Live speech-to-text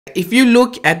If you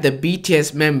look at the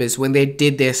BTS members when they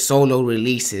did their solo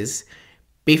releases,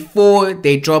 before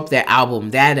they dropped their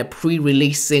album, they had a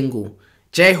pre-release single.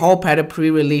 J-Hope had a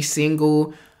pre-release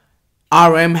single.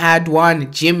 RM had one,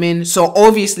 Jimin. So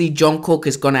obviously Jungkook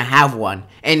is gonna have one.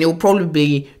 And it'll probably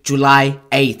be July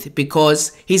 8th because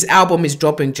his album is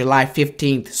dropping July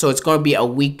 15th. So it's gonna be a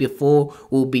week before,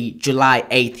 will be July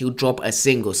 8th. He'll drop a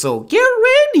single. So get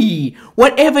ready.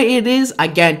 Whatever it is, I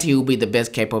guarantee it will be the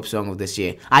best K-pop song of this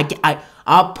year.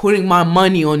 I'm putting my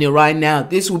money on it right now.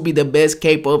 This will be the best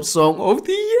K-pop song of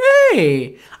the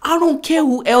year. I don't care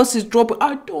who else is dropping.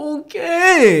 I don't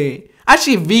care.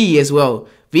 Actually, V as well.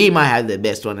 V might have the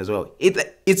best one as well.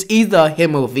 It's either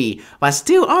him or V. But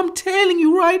still, I'm telling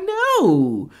you right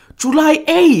now. July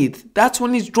 8th. That's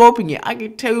when he's dropping it. I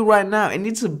can tell you right now. And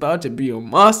it's about to be a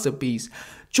masterpiece.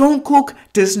 Jungkook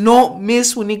does not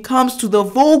miss when it comes to the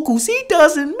vocals. He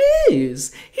doesn't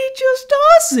miss. He just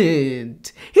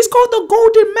doesn't. He's called the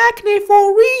Golden Magnet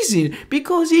for a reason.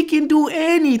 Because he can do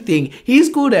anything. He's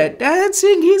good at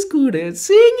dancing. He's good at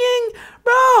singing.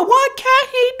 Bro, what can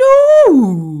he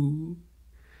do?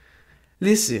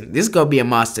 Listen, this is gonna be a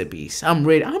masterpiece. I'm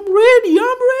ready.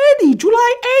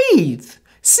 July 8th.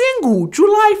 Single,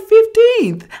 July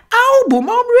 15th. Album,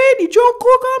 I'm ready.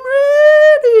 Jungkook, I'm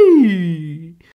ready.